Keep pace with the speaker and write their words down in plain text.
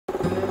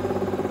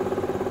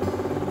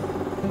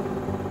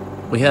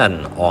We had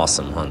an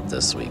awesome hunt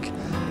this week.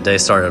 The day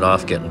started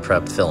off getting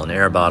prepped, filling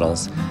air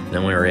bottles, and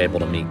then we were able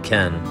to meet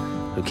Ken,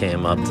 who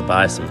came up to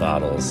buy some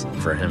bottles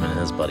for him and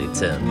his buddy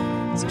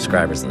Tim.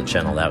 Subscribers to the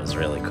channel, that was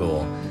really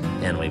cool.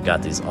 And we've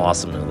got these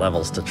awesome new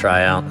levels to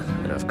try out,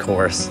 and of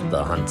course,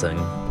 the hunting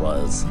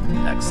was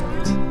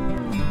excellent.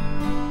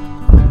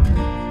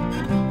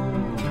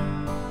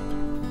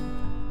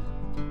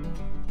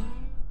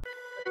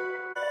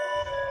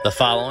 The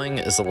following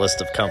is a list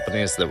of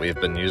companies that we've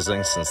been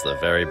using since the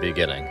very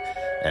beginning,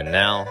 and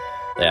now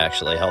they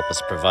actually help us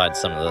provide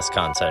some of this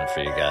content for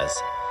you guys.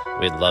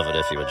 We'd love it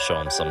if you would show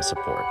them some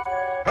support.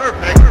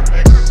 Perfect.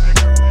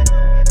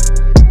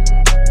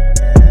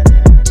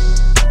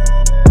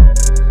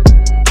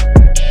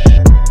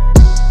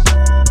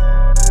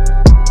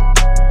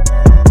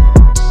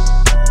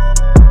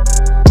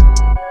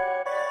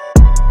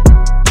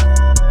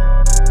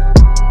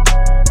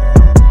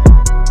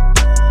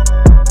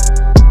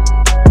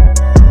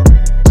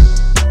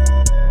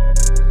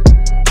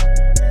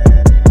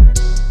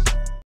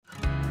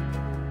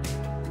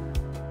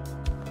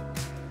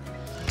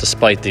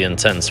 Despite the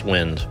intense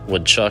wind,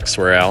 woodchucks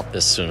were out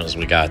as soon as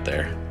we got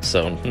there.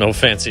 So no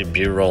fancy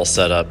B-roll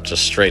setup,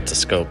 just straight to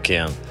scope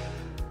cam.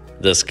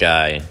 This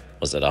guy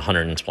was at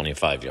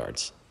 125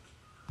 yards.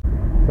 So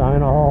I'm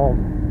gonna hold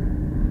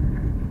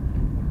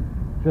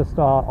just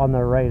on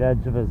the right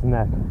edge of his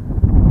neck.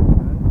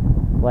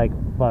 Like,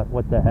 but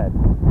with the head.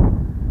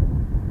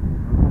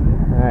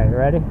 Alright,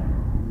 ready?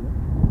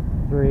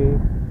 3,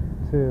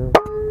 2,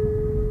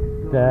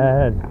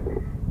 dead.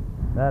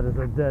 That is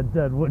a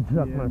dead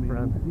woodchuck, my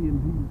friend.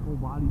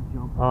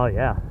 Oh,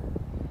 yeah.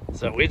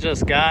 So we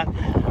just got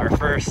our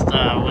first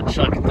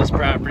woodchuck at this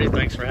property.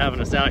 Thanks for having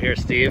us out here,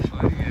 Steve.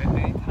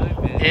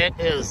 It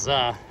is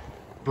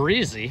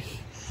breezy.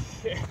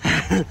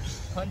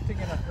 Hunting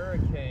in a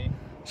hurricane.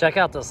 Check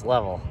out this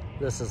level.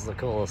 This is the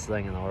coolest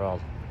thing in the world.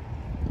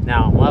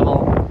 Now I'm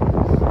level.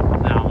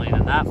 Now I'm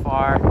leaning that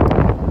far.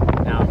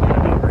 Now I'm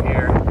leaning over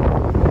here.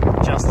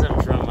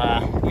 Justin from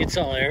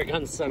Utah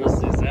Airgun sent us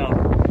these out.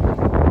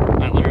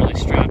 I literally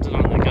strapped it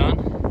on the gun.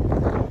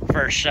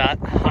 First shot,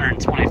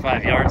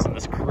 125 yards in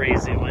this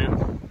crazy wind.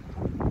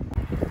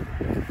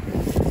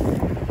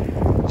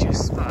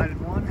 Just spotted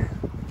one.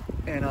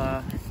 And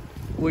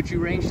what'd you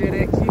range that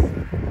at, Keith?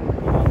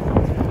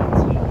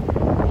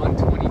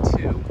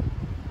 122.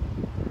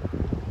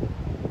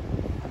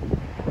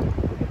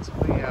 It's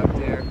way out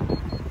there.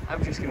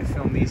 I'm just gonna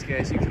film these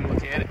guys. You can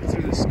look at it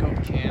through the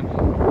scope cam.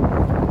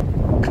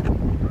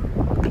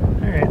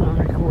 Alright, I'm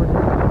recording.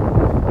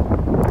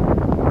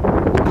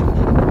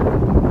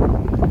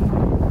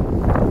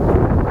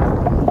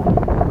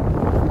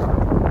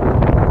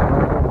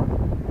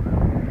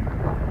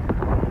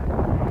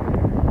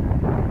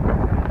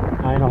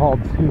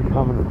 Two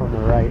coming from the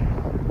right.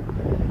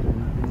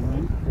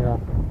 Yeah.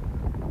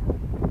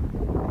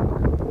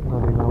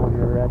 Let me know when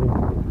you're ready.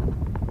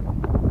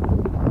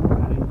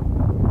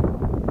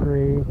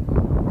 3,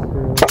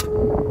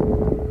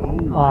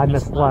 2. Oh, I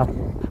missed left.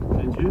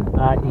 Did you?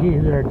 He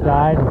either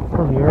died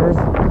from yours.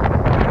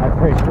 I'm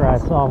pretty sure I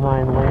saw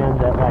mine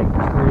land at like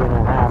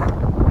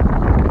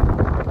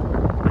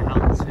 3.5. I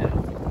held 2.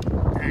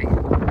 Dang.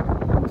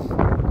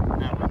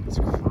 That one was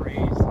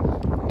crazy.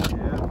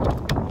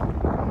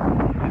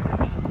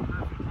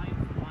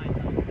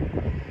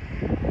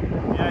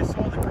 Yeah, I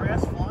saw the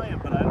grass flying,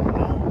 but I don't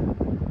know.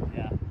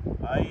 Yeah.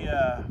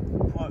 I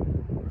put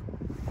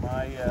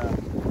my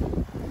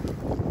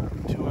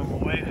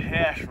 2MOA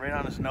hash right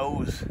on his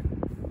nose.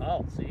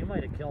 Oh, so you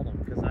might have killed him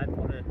because I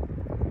put it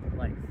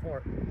like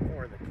for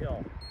the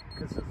kill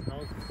because his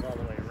nose was all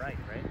the way right?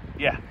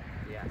 Yeah.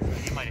 Yeah, so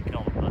you might have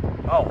killed him, but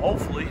Oh,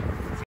 hopefully.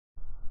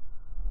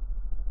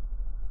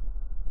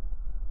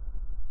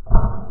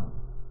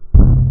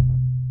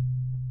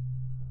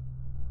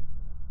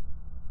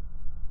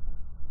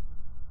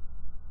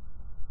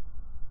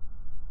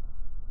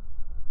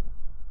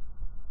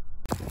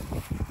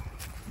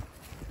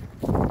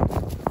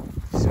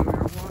 So we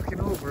were walking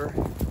over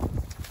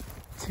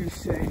to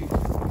say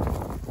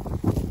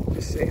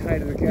hi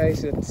to the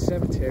guys at the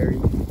cemetery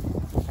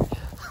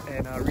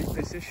and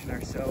reposition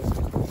ourselves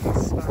in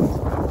these spots.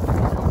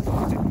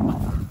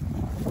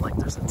 like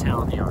there's a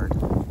town yard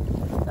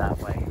that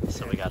way,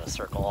 so we got to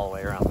circle all the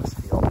way around this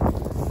field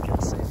and get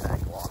a safe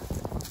angle off.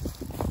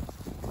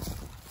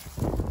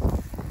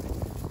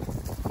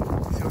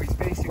 So he's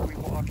basically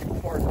walking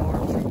Port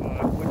Norm to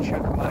a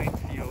woodchuck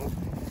minefield.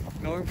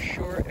 Norm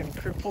short and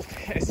crippled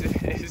as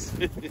it is.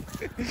 Yeah,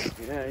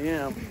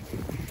 yeah.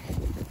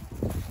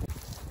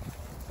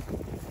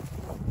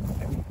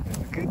 And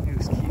the good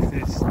news, Keith,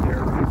 is they're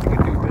erecting a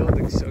new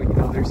building, so you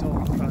know there's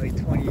only probably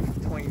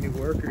 20 new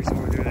workers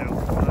over there that'll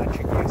be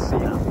watching you. So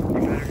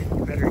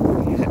you better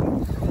get it.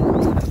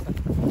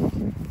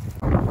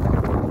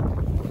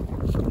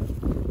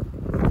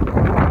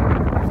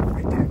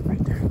 Right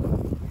there.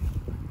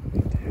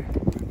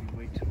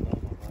 Way too low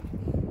already.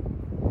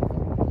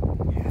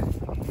 Yeah,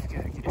 you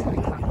gotta get to the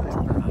top of that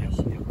rise.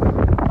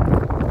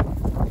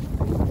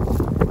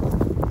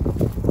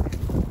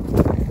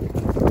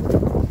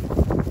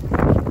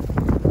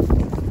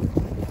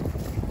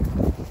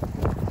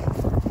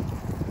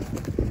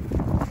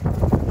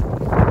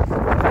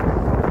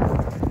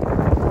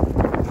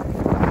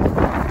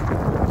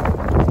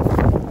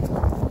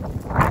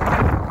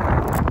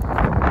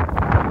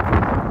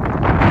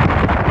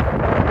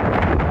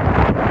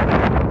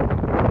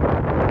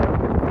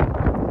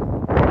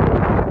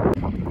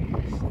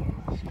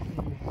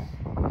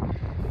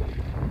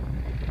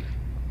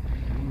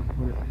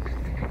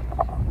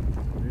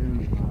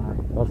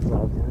 What's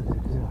up, dude?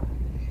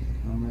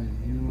 I'm ready.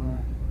 You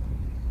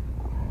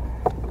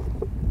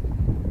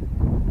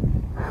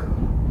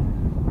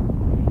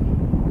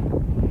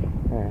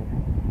Alright.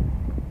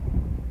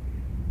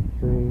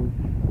 3,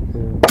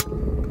 2.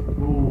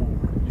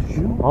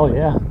 shoot? Oh,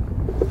 yeah.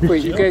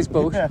 Wait, you guys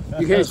both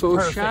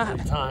Perfectly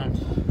shot? timed.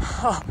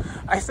 Oh,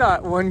 I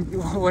thought one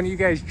of you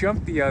guys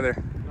jumped the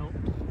other. Nope.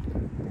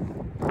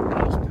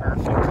 That was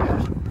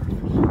perfect.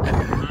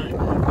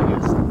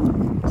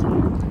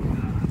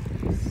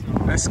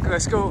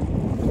 Let's go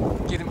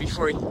get him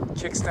before he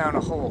kicks down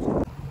a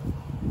hole.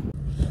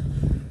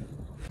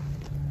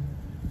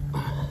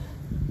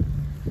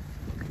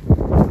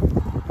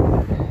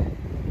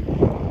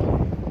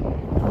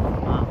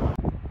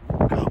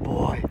 Good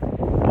boy.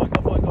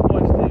 Good boy,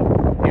 Steve.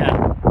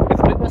 Yeah. If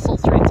we whistle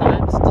 3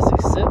 times, does he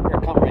sit or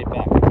come right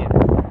back again?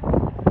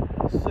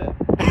 Sit.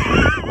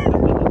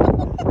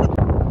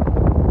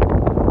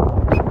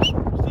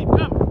 Steve,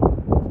 come.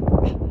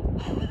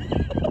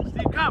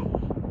 Steve, come.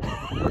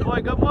 Good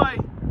boy, good boy.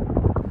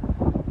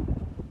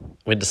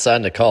 We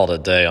decided to call it a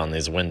day on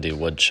these windy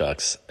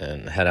woodchucks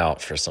and head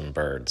out for some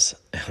birds.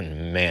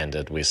 And man,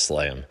 did we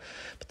slay them.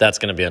 But that's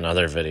going to be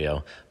another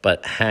video.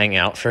 But hang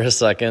out for a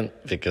second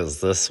because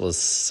this was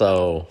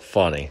so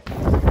funny.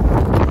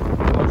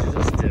 What'd you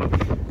just do?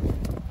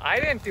 I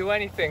didn't do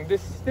anything.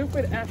 This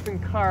stupid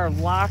effing car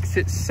locks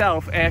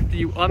itself after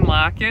you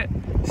unlock it.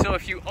 So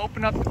if you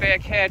open up the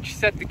back hatch,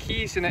 set the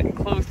keys in it, and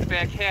close the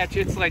back hatch,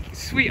 it's like,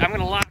 sweet, I'm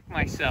gonna lock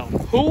myself.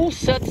 Who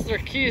sets their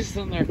keys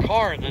in their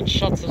car and then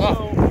shuts it So,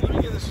 off? let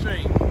me get this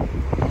straight.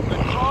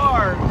 The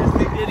car is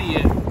the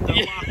idiot that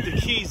locked the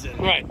keys in.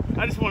 Right.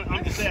 I'm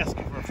just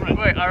asking for a friend.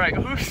 Wait, all right,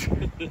 who's?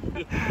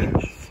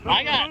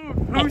 I got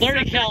who a 30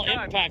 set cal their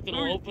gun? impact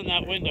that'll Who- open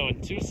that window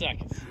in 2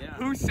 seconds. Yeah.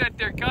 Who set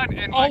their gun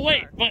in my Oh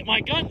wait, car? but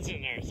my gun's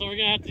in there, so we're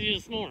gonna have to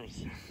use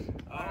Norm's.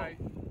 All right.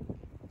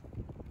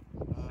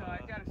 So I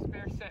got a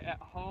spare set at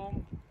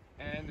home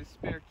and a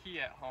spare key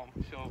at home.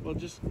 So Well,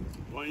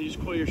 why don't you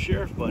just call your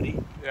sheriff buddy?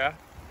 yeah,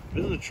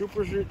 Isn't the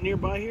troopers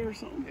nearby here or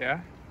something?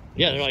 yeah.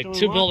 Yeah, they're like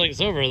 2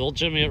 buildings over. They'll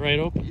jimmy it right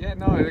open. Yeah,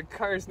 no, the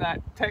car's not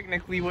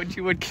technically what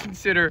you would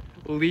consider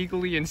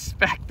legally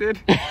inspected.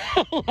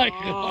 Oh my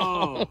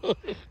Oh. god.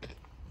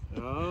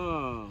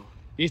 Oh.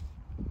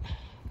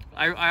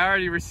 I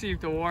already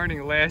received a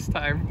warning last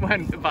time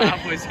when Bob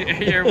was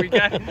here. We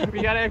got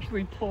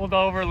actually pulled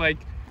over like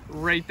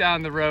right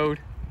down the road.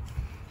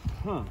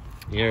 Huh.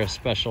 You're a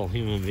special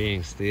human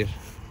being, Steve.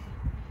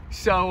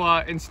 So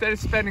instead of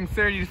spending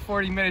 30 to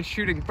 40 minutes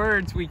shooting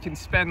birds, we can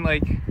spend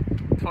like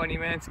 20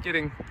 minutes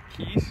getting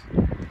keys.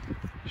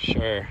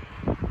 Sure.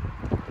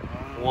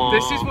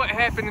 This is what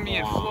happened to me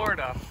in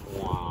Florida.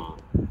 Wow.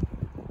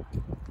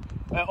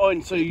 Oh,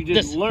 and so you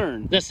didn't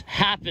learn? This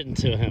happened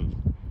to him.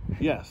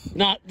 Yes.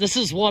 This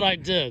is what I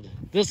did.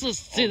 This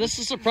is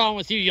the problem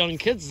with you young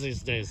kids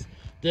these days.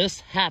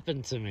 This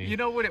happened to me. You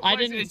know what it I was?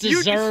 didn't It's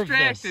deserve you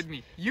distracted this.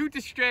 me. You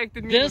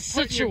distracted me. This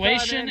with putting your gun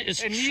situation in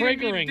is and needing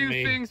triggering me. To do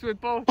me. things with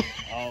both.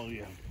 Oh,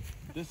 yeah.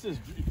 This is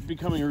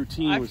becoming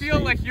routine. I with feel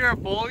Steve. like you're a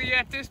bully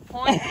at this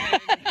point.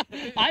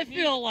 I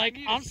feel like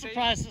need a I'm safe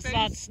surprised it's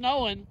not space.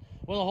 snowing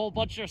with a whole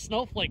bunch of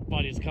snowflake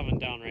buddies coming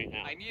down right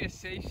now. I need a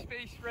safe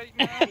space right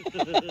now.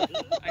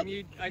 I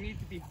need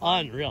to be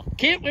home. Unreal.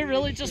 Can't we I'm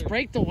really really just sure.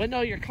 break the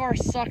window? Your car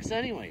sucks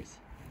anyways.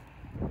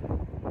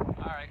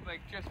 All right, like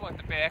just what,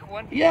 the back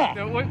one? Yeah.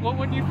 So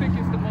what do you think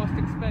is the most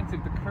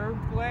expensive? The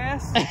curved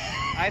glass?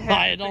 I'd have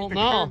I to don't think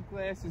know. The curved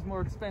glass is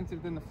more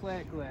expensive than the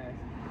flat glass.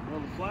 Well,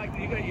 the flag,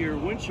 you got your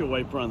windshield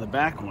wiper on the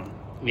back one.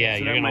 Yeah,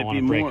 So you're that gonna might want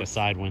be to break more. a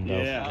side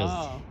window. Yeah.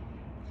 'cause- Oh.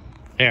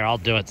 Here, I'll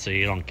do it so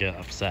you don't get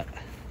upset.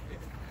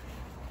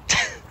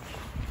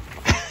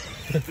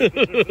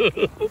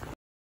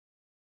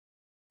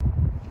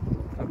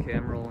 Okay,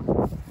 I'm rolling.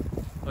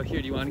 Oh,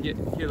 here, do you want to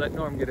get... Here, let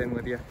Norm get in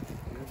with you.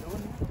 I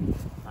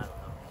don't know.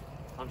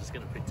 I'm just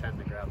gonna pretend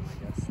to grab him,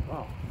 I guess.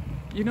 Wow.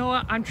 You know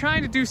what? I'm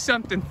trying to do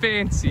something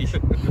fancy.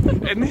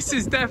 And this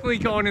is definitely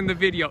going in the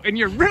video. And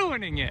you're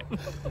ruining it.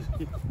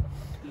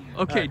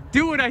 Okay,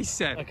 do what I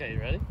said. Okay, you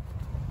ready?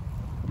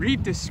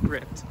 Read the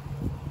script.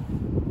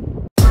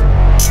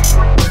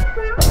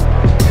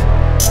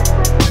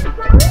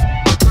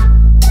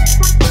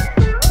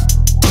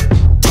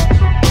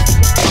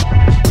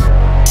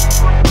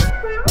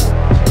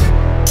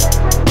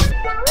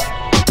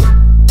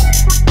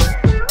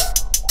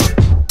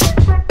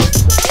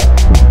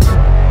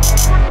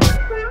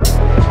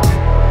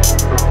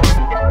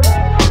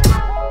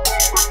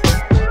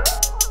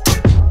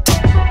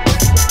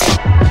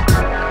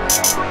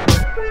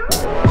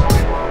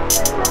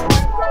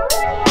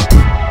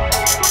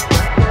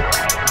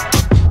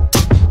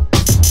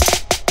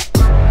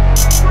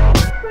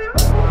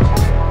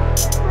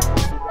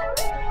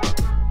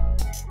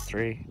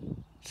 Three,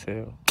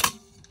 two.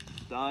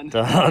 Done.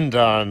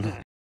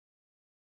 Done.